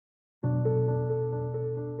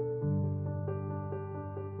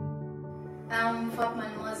I'm Fatma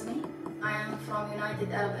Maazmi. I am from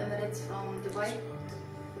United Arab Emirates from Dubai.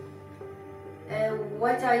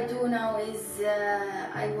 What I do now is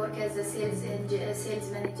I work as a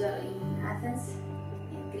sales manager in Athens,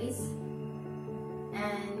 in Greece,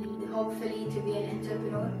 and hopefully to be an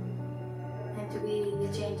entrepreneur and to be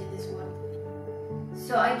the change in this world.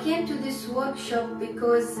 So I came to this workshop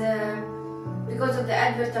because of the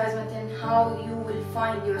advertisement and how you will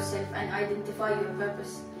find yourself and identify your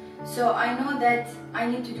purpose. So I know that I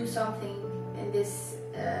need to do something in this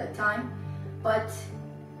time, but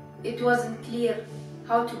it wasn't clear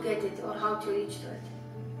how to get it or how to reach to it.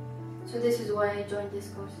 So this is why I joined this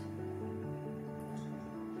course.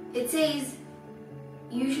 It says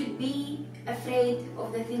you should be afraid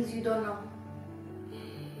of the things you don't know.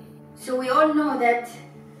 So we all know that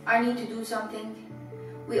I need to do something.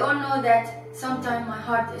 We all know that sometimes my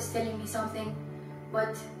heart is telling me something,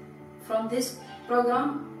 but from this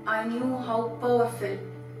program I knew how powerful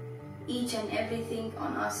each and everything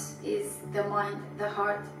on us is, the mind, the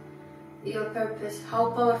heart, your purpose, how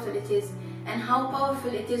powerful it is, and how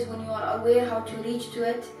powerful it is when you are aware how to reach to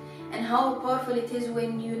it, and how powerful it is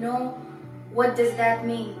when you know what does that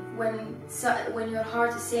mean, when your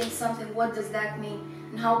heart is saying something, what does that mean,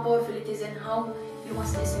 and how powerful it is and how you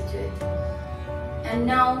must listen to it. And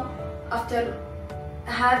now, after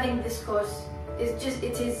having this course, it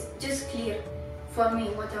is just clear for me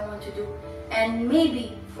what I want to do. And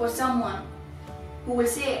maybe for someone who will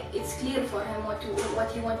say it's clear for him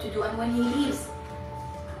what he wants to do, and when he leaves,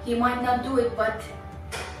 he might not do it, but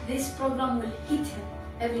this program will hit him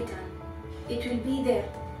every time. It will be there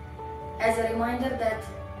as a reminder that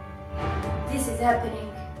this is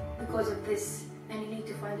happening because of this, and you need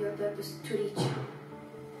to find your purpose to reach.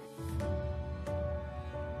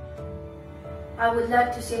 I would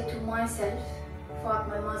like to say to myself,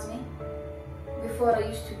 Fatma Maazmi, before I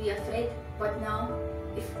used to be afraid, but now,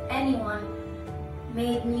 if anyone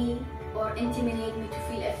made me or intimidate me to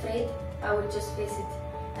feel afraid, I will just face it.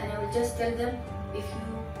 And I will just tell them, if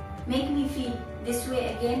you make me feel this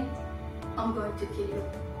way again, I'm going to kill you.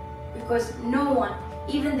 Because no one,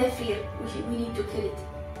 even the fear, we need to kill it.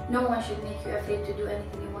 No one should make you afraid to do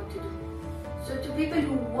anything you want to do. So to people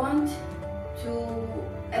who want to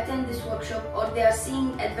attend this workshop, or they are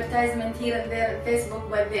seeing advertisement here and there on Facebook,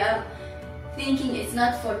 but they are thinking it's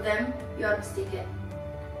not for them, you are mistaken.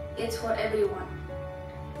 It's for everyone.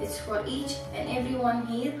 It's for each and everyone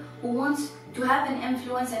here who wants to have an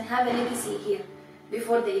influence and have a legacy here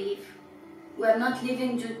before they leave. We are not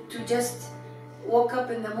living to just wake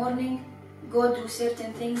up in the morning, go do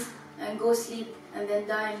certain things and go sleep and then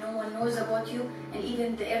die, and no one knows about you, and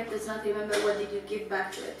even the earth does not remember what did you give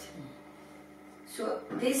back to it. So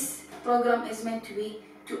this program is meant to be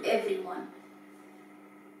to everyone.